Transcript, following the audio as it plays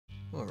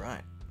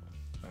Alright,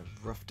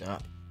 I've roughed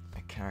out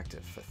a character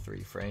for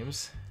 3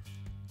 frames.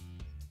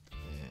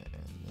 There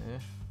and there.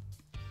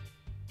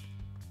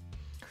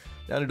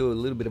 Now to do a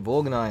little bit of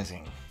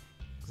organising,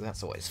 because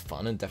that's always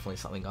fun and definitely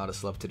something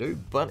artists love to do,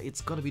 but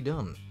it's got to be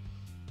done.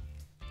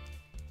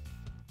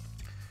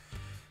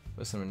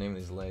 First, I'm going to name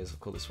these layers. I'll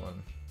call this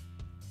one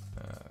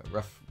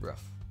rough.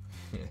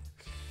 And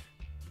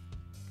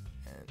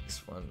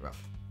this one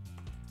rough.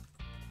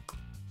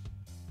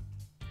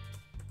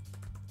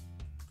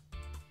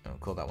 I'll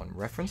call that one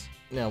reference.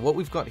 Now what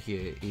we've got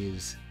here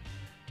is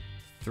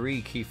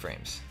 3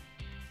 keyframes,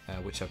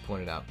 which I've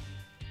pointed out,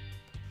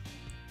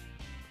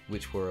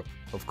 which were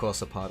of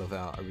course a part of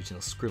our original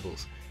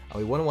scribbles, and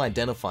we want to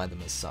identify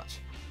them as such.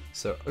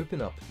 So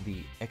open up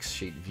the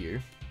Xsheet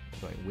View,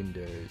 going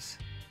Windows,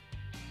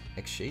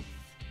 Xsheet.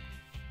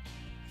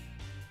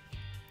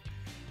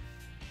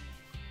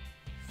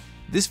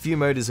 This view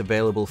mode is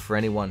available for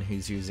anyone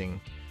who's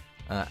using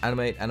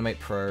Animate, Animate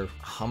Pro,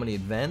 Harmony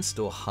Advanced,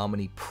 or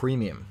Harmony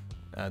Premium.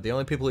 The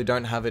only people who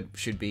don't have it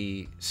should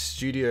be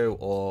Studio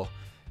or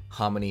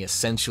Harmony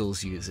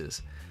Essentials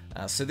users.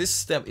 So this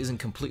step isn't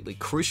completely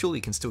crucial,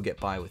 you can still get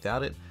by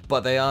without it, but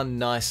they are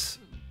nice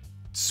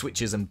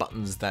switches and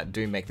buttons that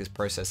do make this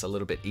process a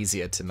little bit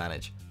easier to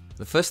manage.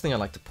 The first thing I'd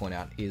like to point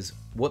out is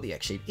what the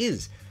Xsheet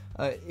is.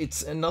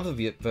 It's another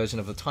version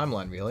of the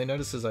timeline, really.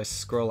 Notice as I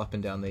scroll up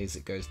and down these,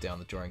 it goes down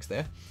the drawings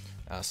there.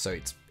 So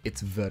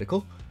it's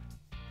vertical.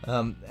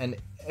 And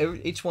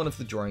each one of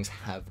the drawings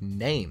have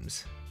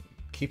names.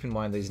 Keep in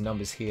mind these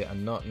numbers here are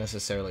not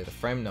necessarily the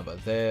frame number,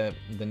 they're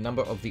the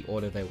number of the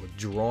order they were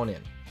drawn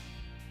in.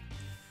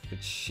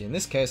 Which in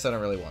this case I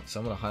don't really want, so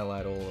I'm going to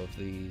highlight all of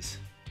these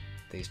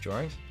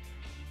drawings.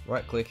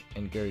 Right click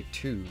and go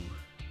to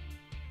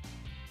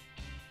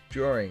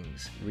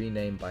Drawings,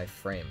 Rename by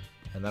Frame.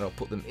 And that'll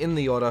put them in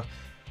the order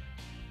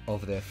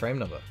of their frame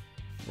number.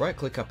 Right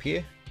click up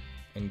here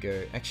and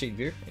go Xsheet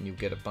View and you'll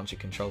get a bunch of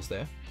controls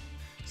there.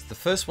 So the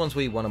first ones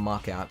we want to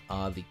mark out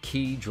are the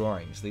key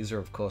drawings. These are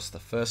of course the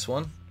first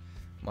one.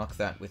 Mark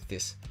that with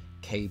this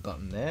K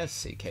button there,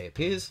 see K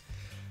appears.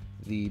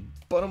 The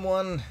bottom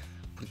one,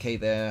 put a K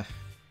there,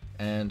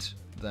 and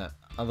that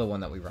other one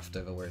that we roughed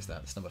over, where is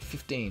that? It's number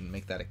 15,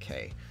 make that a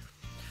K.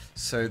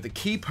 So the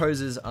key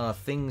poses are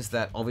things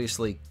that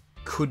obviously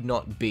could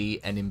not be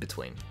an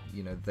in-between.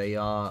 You know, they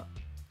are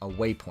a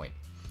waypoint.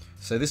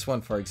 So this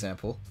one, for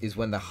example, is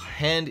when the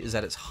hand is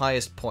at its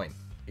highest point.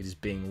 It is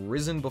being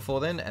risen before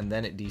then, and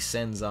then it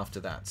descends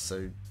after that.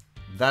 So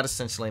that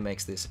essentially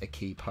makes this a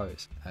key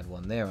pose. Add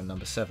one there on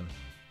number 7.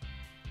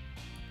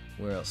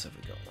 Where else have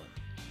we got one?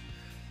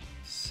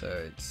 So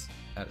it's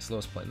at its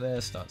lowest point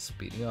there, starts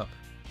speeding up.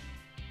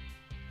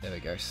 There we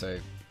go. So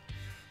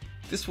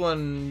this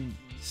one,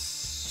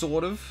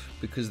 sort of,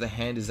 because the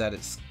hand is at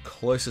its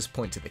closest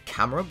point to the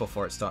camera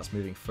before it starts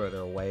moving further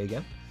away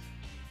again.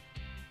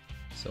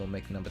 So we'll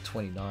make number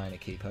 29 a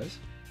key pose.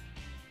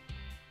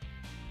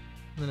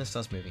 And then it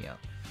starts moving out.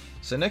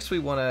 So next we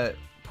want to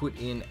put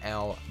in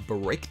our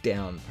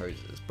breakdown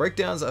poses.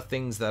 Breakdowns are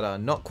things that are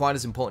not quite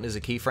as important as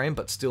a keyframe,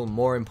 but still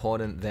more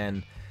important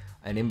than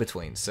an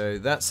in-between. So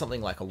that's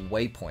something like a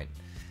waypoint.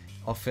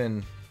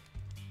 Often,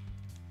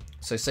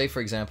 so say for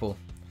example,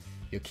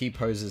 your key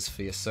poses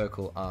for your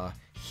circle are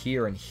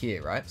here and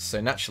here, right?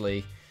 So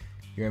naturally,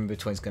 your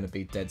in-between is going to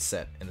be dead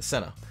set in the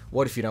center.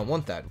 What if you don't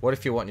want that? What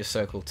if you want your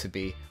circle to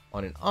be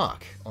on an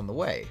arc on the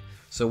way?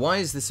 So why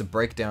is this a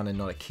breakdown and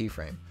not a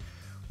keyframe?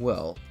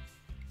 Well,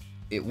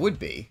 it would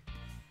be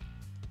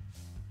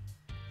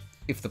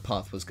if the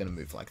path was going to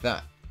move like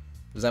that.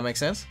 Does that make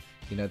sense?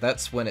 You know,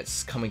 that's when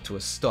it's coming to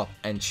a stop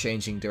and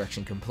changing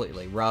direction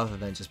completely, rather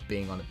than just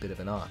being on a bit of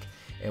an arc,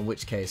 in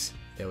which case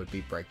there would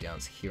be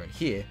breakdowns here and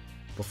here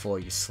before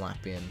you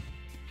slap in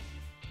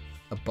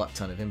a butt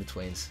ton of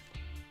in-betweens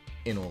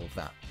in all of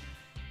that.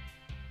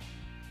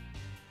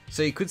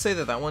 So you could say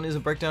that that one is a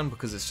breakdown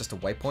because it's just a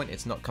waypoint,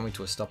 it's not coming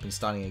to a stop and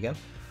starting again.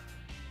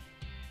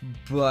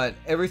 But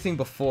everything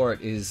before it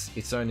is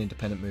its own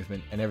independent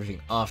movement, and everything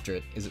after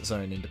it is its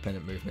own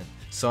independent movement.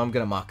 So I'm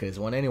going to mark it as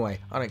one anyway.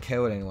 I don't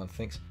care what anyone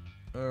thinks.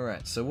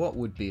 Alright, so what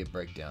would be a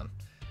breakdown?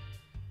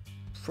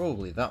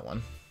 Probably that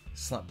one.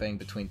 Slap bang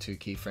between 2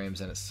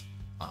 keyframes and it's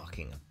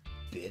arcing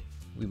a bit.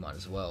 We might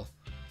as well.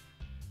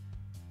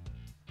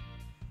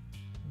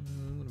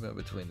 What about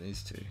between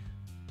these 2?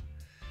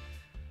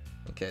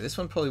 Okay, this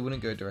one probably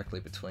wouldn't go directly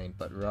between,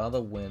 but rather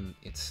when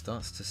it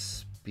starts to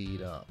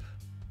speed up,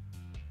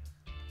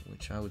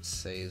 which I would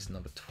say is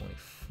number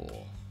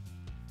 24.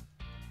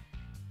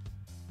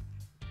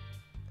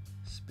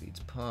 Speeds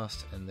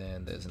past, and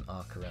then there's an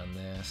arc around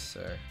there,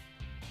 so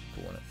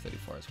put one at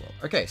 34 as well.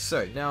 Okay,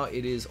 so now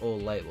it is all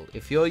labeled.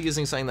 If you're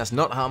using something that's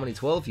not Harmony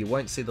 12, you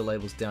won't see the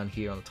labels down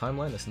here on the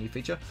timeline. That's a new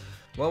feature.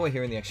 While we're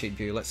here in the Xsheet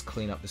View, let's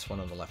clean up this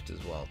one on the left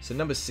as well. So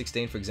number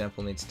 16, for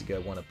example, needs to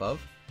go one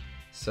above.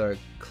 So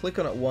click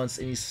on it once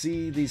and you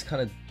see these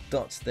kind of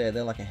dots there.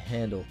 They're like a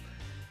handle.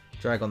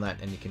 Drag on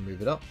that and you can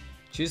move it up.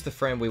 Choose the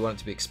frame we want it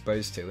to be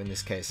exposed to. In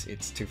this case,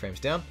 it's 2 frames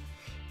down.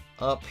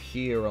 Up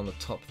here on the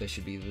top, there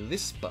should be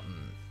this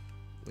button,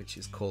 which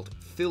is called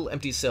Fill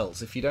Empty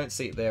Cells. If you don't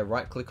see it there,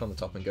 right click on the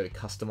top and go to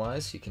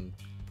Customize. You can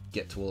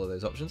get to all of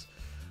those options,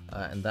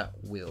 and that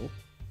will,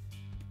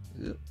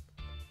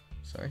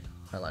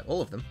 highlight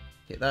all of them.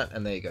 Hit that,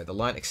 and there you go. The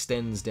line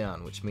extends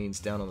down, which means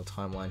down on the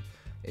timeline,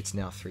 it's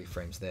now 3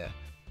 frames there.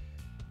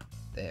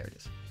 There it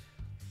is.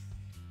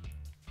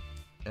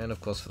 And of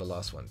course for the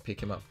last one,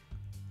 pick him up,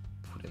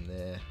 put him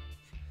there,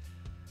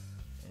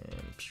 and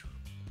I'm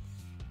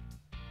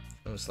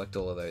gonna select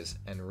all of those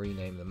and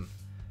rename them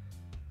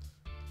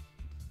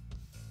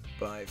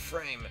by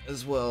frame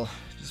as well,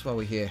 just while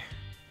we're here.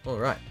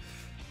 Alright,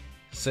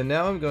 so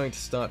now I'm going to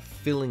start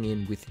filling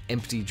in with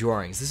empty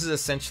drawings. This is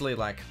essentially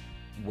like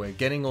we're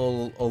getting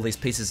all these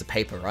pieces of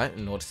paper, right,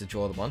 in order to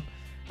draw them on,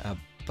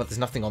 but there's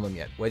nothing on them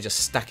yet. We're just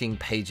stacking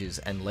pages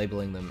and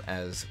labeling them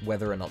as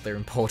whether or not they're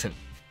important.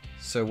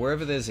 So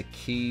wherever there's a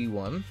key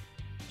one,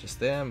 just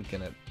there, I'm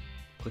gonna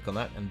click on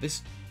that, and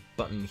this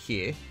button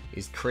here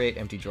is create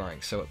empty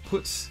drawing. So it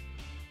puts,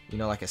 you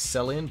know, like a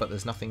cell in, but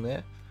there's nothing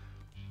there.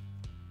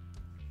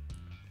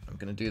 I'm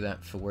gonna do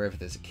that for wherever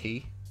there's a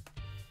key.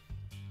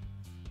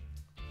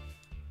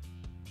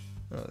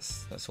 Oh,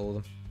 that's all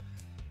of them.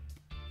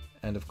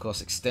 And of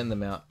course extend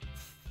them out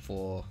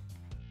for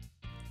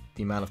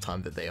the amount of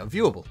time that they are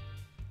viewable.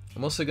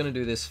 I'm also gonna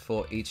do this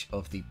for each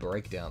of the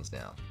breakdowns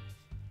now.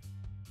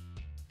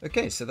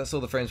 Okay, so that's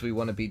all the frames we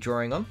want to be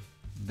drawing on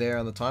there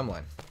on the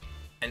timeline.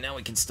 And now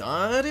we can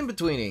start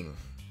in-betweening.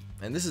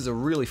 And this is a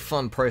really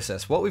fun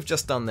process. What we've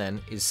just done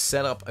then is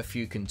set up a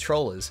few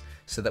controllers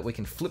so that we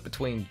can flip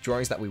between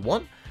drawings that we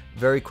want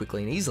very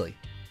quickly and easily.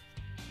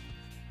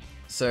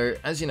 So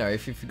as you know,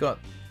 if you've got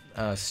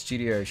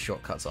studio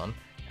shortcuts on,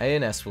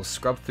 ANS will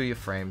scrub through your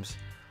frames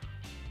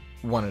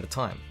one at a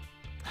time.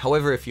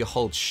 However, if you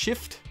hold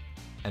Shift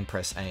and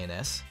press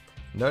ANS,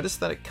 notice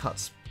that it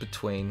cuts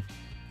between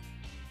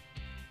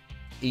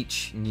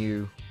each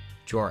new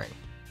drawing.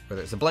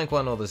 Whether it's a blank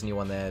one or there's a new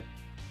one there,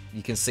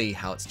 you can see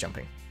how it's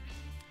jumping.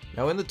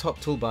 Now in the top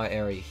toolbar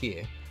area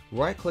here,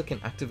 right click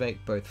and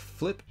activate both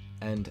Flip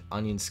and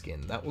Onion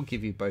Skin. That will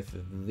give you both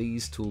of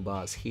these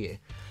toolbars here.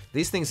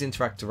 These things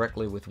interact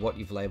directly with what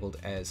you've labeled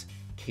as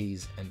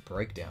keys and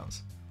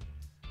breakdowns.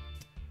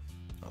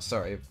 Oh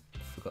sorry,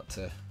 I forgot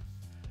to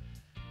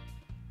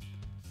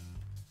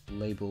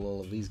label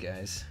all of these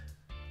guys.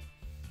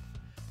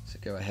 So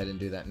go ahead and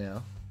do that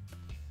now,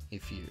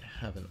 if you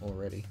haven't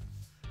already,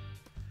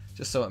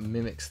 just so it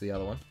mimics the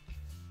other one.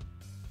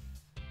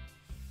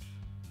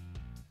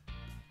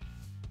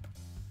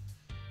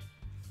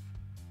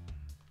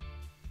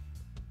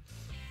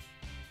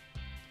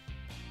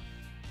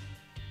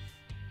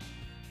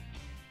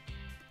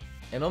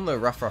 And on the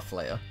rough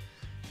layer,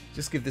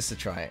 just give this a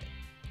try.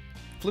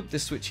 Flip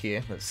this switch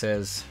here that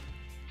says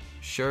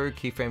show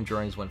keyframe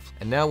drawings when,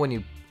 and now when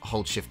you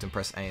hold Shift and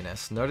press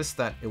ANS, notice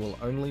that it will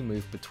only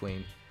move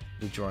between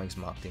the drawings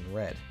marked in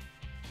red.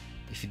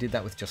 If you did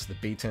that with just the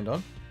B turned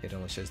on, it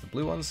only shows the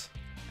blue ones.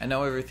 And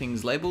now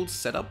everything's labeled,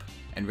 set up,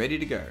 and ready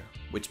to go,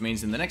 which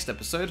means in the next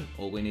episode,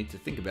 all we need to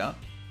think about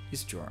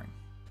is drawing.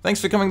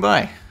 Thanks for coming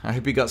by. I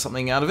hope you got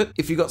something out of it.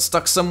 If you got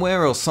stuck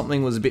somewhere or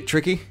something was a bit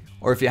tricky,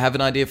 or if you have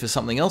an idea for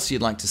something else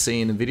you'd like to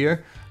see in a video,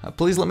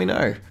 please let me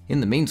know. In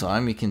the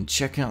meantime, you can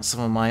check out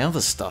some of my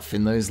other stuff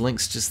in those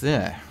links just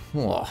there.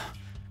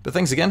 But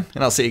thanks again,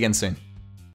 and I'll see you again soon.